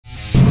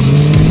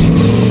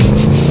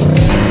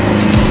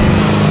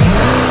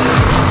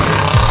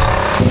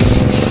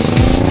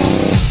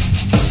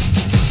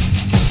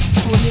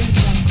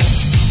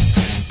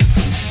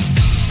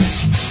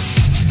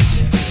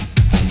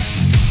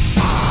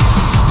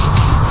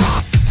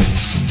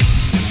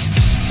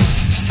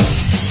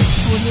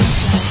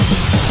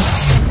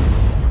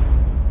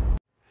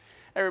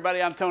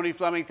everybody, I'm Tony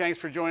Fleming. Thanks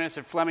for joining us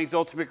at Fleming's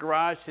Ultimate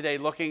Garage today,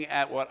 looking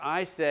at what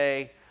I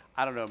say,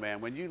 I don't know, man,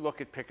 when you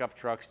look at pickup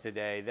trucks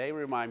today, they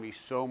remind me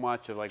so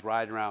much of like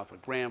riding around with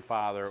a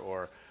grandfather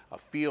or a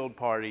field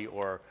party,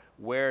 or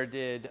where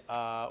did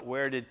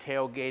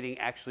tailgating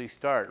actually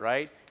start,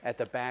 right? At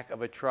the back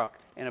of a truck.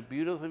 And a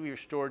beautifully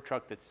restored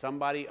truck that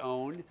somebody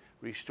owned,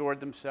 restored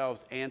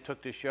themselves, and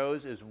took to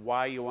shows is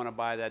why you want to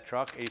buy that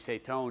truck. And you say,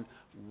 Tone,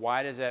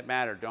 why does that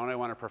matter? Don't I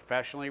want a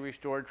professionally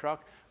restored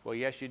truck? Well,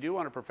 yes, you do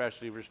want a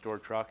professionally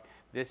restored truck.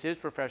 This is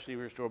professionally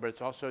restored, but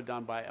it's also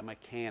done by a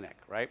mechanic,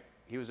 right?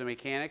 He was a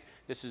mechanic.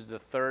 This is the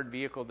third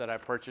vehicle that I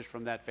purchased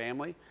from that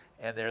family,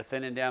 and they're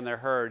thinning down their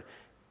herd.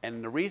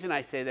 And the reason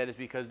I say that is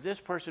because this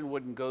person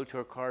wouldn't go to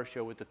a car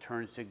show with the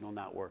turn signal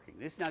not working.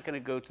 This is not going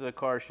to go to the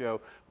car show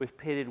with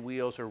pitted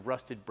wheels or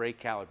rusted brake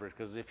calipers,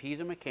 because if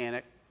he's a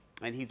mechanic,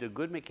 and he's a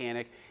good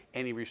mechanic,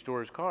 and he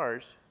restores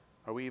cars,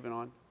 are we even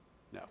on?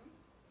 No.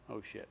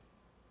 Oh, shit.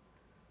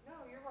 No,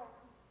 you're wrong.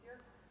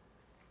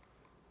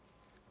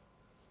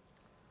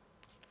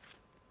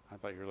 I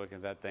thought you were looking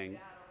at that thing. Yeah,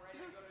 I'm ready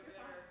to go to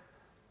dinner.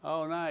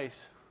 Oh,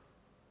 nice.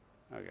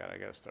 Oh, God, I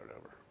got to start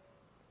over.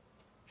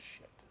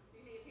 Shit. You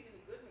see, if he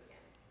was a good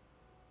mechanic,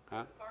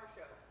 Huh? the car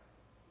show,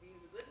 if he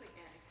was a good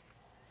mechanic.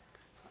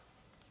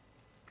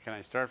 Can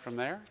I start from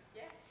there?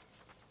 Yeah.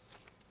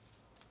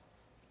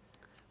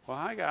 Well,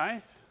 hi,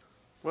 guys.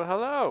 Well,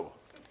 hello.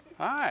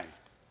 Hi.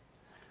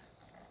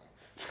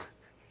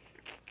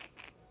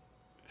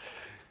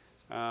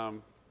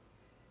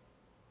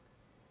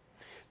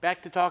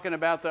 Back to talking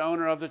about the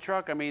owner of the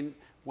truck. I mean,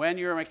 when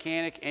you're a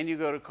mechanic and you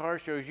go to car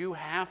shows, you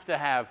have to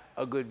have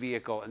a good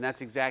vehicle, and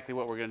that's exactly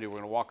what we're going to do. We're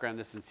going to walk around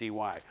this and see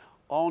why.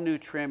 All new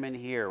trim in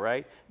here,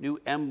 right?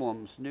 New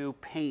emblems, new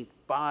paint,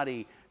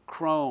 body,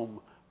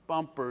 chrome,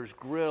 bumpers,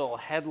 grille,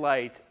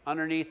 headlights,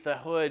 underneath the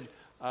hood,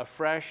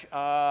 fresh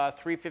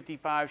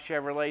 355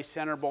 Chevrolet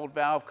center bolt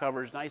valve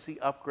covers, nicely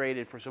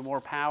upgraded for some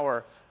more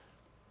power.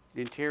 The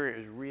interior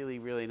is really,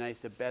 really nice.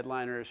 The bed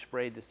liner is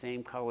sprayed the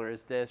same color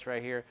as this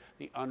right here.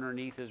 The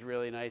underneath is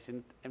really nice.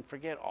 And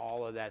forget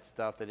all of that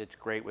stuff that it's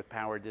great with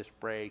power disc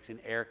brakes and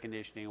air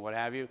conditioning and what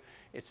have you.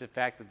 It's the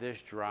fact that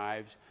this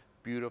drives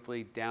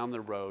beautifully down the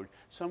road.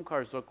 Some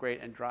cars look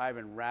great and drive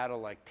and rattle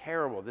like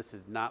terrible. This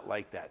is not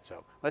like that.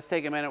 So let's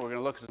take a minute. We're going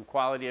to look at some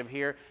quality of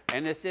here.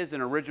 And this is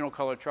an original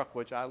color truck,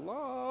 which I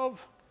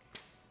love.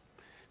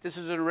 This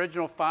is an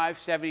original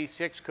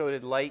 576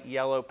 coated light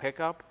yellow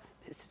pickup.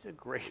 This is a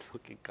great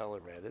looking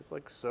color, man. This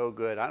looks so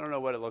good. I don't know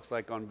what it looks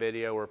like on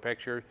video or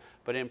picture,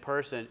 but in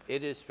person,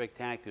 it is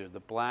spectacular.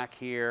 The black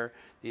here,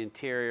 the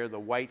interior, the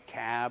white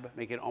cab,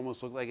 make it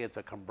almost look like it's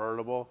a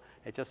convertible.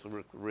 It just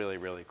looks really,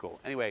 really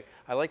cool. Anyway,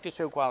 I like to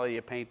show quality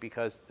of paint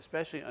because,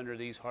 especially under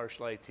these harsh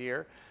lights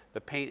here,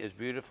 the paint is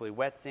beautifully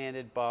wet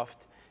sanded,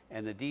 buffed,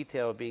 and the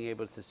detail of being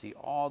able to see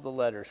all the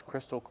letters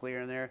crystal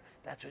clear in there,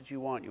 that's what you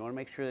want. You want to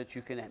make sure that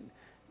you can,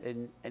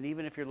 and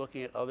even if you're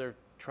looking at other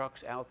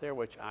trucks out there,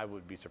 which I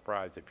would be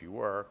surprised if you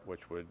were,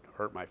 which would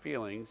hurt my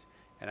feelings,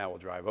 and I will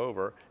drive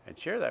over and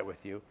share that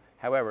with you.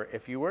 However,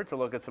 if you were to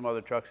look at some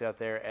other trucks out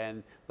there,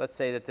 and let's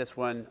say that this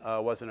one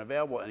wasn't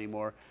available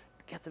anymore,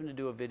 get them to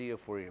do a video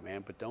for you,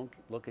 man. But don't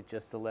look at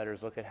just the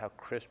letters. Look at how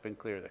crisp and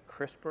clear. The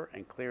crisper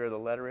and clearer the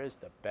letter is,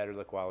 the better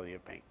the quality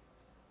of paint.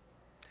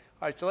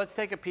 All right, so let's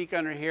take a peek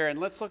under here, and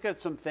let's look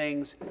at some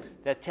things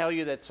that tell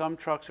you that some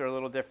trucks are a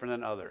little different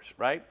than others,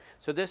 right?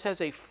 So this has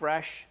a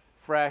fresh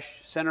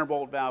center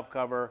bolt valve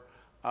cover,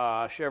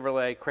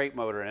 Chevrolet crate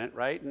motor in it,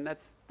 right? And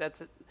that's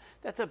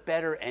a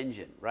better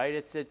engine, right?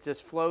 It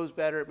just flows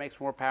better, it makes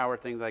more power,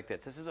 things like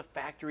this. This is a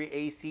factory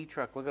AC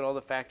truck. Look at all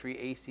the factory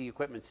AC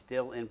equipment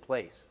still in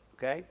place,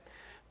 okay?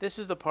 This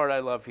is the part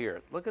I love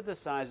here. Look at the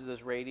size of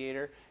this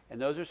radiator,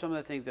 and those are some of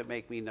the things that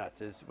make me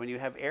nuts. Is when you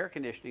have air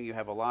conditioning, you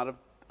have a lot of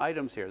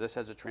items here. This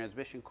has a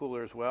transmission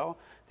cooler as well.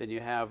 Then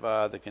you have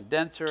the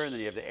condenser, and then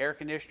you have the air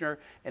conditioner,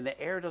 and the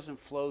air doesn't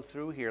flow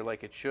through here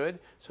like it should.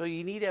 So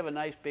you need to have a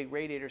nice big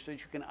radiator so that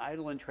you can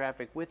idle in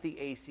traffic with the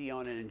AC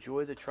on and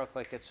enjoy the truck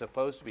like it's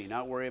supposed to be.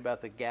 Not worry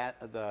about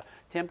the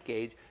temp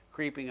gauge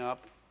creeping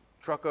up,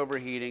 truck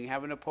overheating,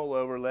 having to pull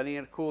over, letting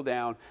it cool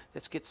down.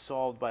 This gets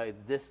solved by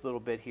this little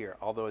bit here.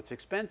 Although it's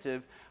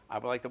expensive, I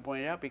would like to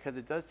point it out because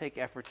it does take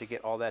effort to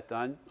get all that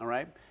done, all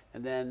right?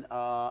 And then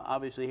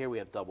obviously here we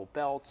have double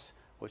belts,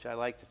 which I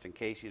like just in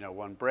case, you know,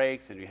 one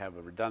breaks and you have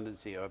a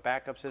redundancy of a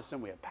backup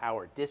system. We have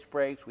power disc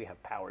brakes, we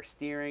have power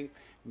steering,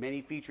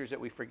 many features that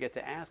we forget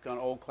to ask on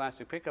old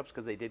classic pickups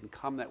because they didn't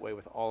come that way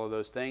with all of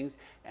those things.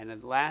 And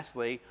then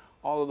lastly,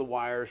 all of the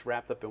wires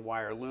wrapped up in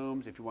wire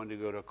looms. If you wanted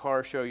to go to a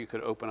car show, you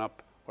could open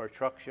up, or a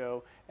truck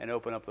show, and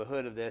open up the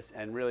hood of this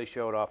and really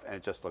show it off, and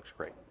it just looks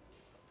great.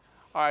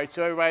 All right,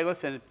 so everybody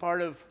listen,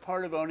 part of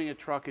owning a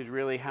truck is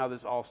really how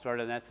this all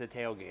started, and that's the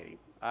tailgating.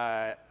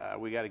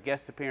 We got a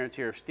guest appearance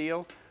here of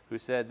Steele, who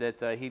said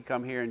that he'd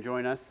come here and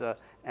join us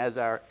as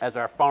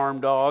our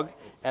farm dog.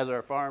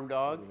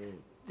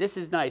 This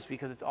is nice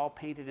because it's all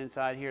painted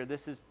inside here.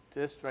 This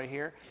right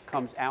here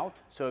comes out.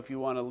 So if you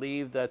want to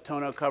leave the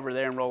tonneau cover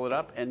there and roll it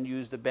up and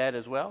use the bed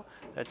as well,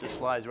 that just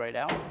slides right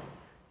out.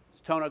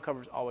 This tonneau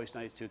cover is always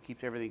nice too.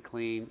 Keeps everything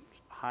clean.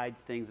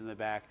 hides things in the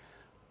back.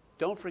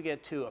 Don't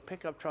forget too, a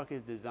pickup truck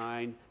is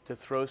designed to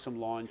throw some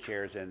lawn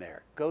chairs in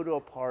there. Go to a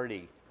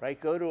party, right?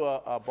 Go to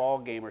a ball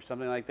game or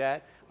something like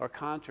that, or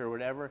concert or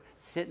whatever.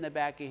 Sit in the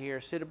back of here,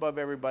 sit above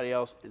everybody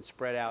else, and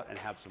spread out and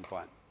have some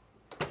fun.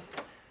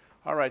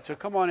 All right, so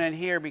come on in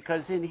here,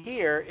 because in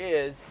here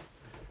is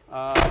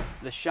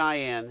the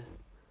Cheyenne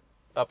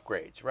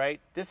upgrades, right?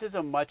 This is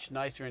a much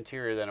nicer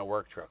interior than a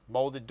work truck.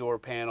 Molded door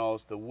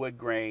panels, the wood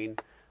grain.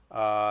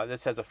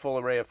 This has a full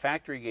array of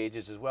factory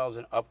gauges as well as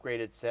an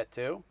upgraded set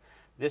too.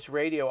 This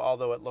radio,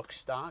 although it looks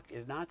stock,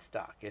 is not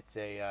stock. It's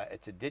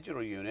a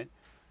digital unit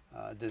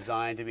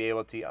designed to be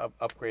able to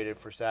upgrade it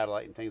for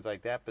satellite and things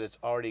like that, but it's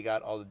already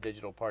got all the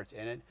digital parts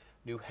in it.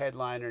 New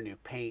headliner, new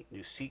paint,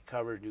 new seat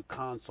covers, new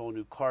console,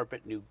 new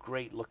carpet, new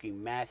great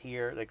looking mat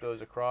here that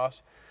goes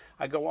across.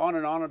 I go on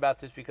and on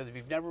about this because if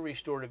you've never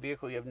restored a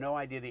vehicle, you have no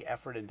idea the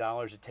effort and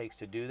dollars it takes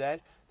to do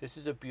that. This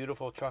is a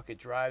beautiful truck. It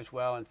drives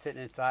well, and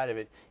sitting inside of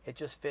it, it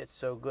just fits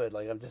so good.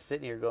 Like, I'm just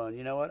sitting here going,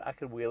 you know what? I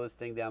could wheel this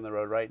thing down the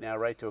road right now,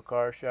 right to a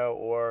car show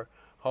or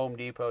Home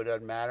Depot,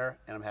 doesn't matter,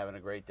 and I'm having a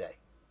great day.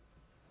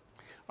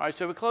 All right,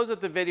 so we close up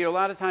the video. A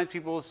lot of times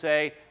people will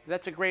say,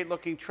 that's a great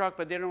looking truck,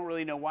 but they don't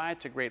really know why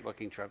it's a great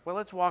looking truck. Well,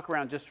 let's walk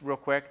around just real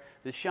quick.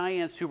 The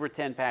Cheyenne Super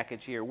 10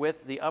 package here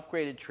with the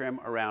upgraded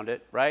trim around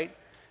it, right?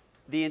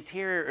 The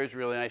interior is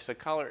really nice. The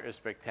color is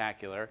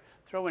spectacular.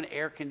 Throw in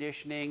air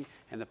conditioning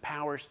and the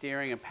power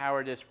steering and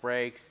power disc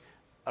brakes.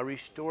 A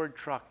restored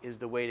truck is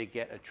the way to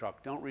get a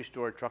truck. Don't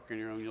restore a truck on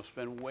your own. You'll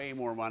spend way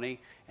more money.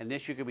 And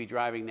this you could be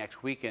driving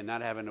next weekend,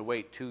 not having to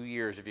wait 2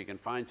 years if you can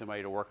find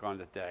somebody to work on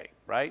today,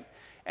 right?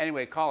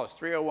 Anyway, call us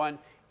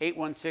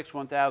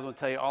 301-816-1000. We'll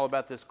tell you all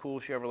about this cool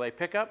Chevrolet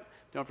pickup.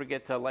 Don't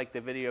forget to like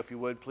the video if you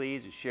would,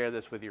 please, and share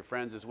this with your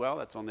friends as well.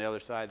 That's on the other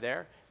side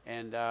there.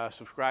 And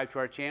subscribe to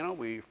our channel.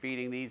 We're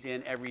feeding these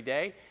in every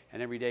day,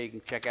 and every day you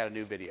can check out a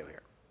new video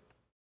here.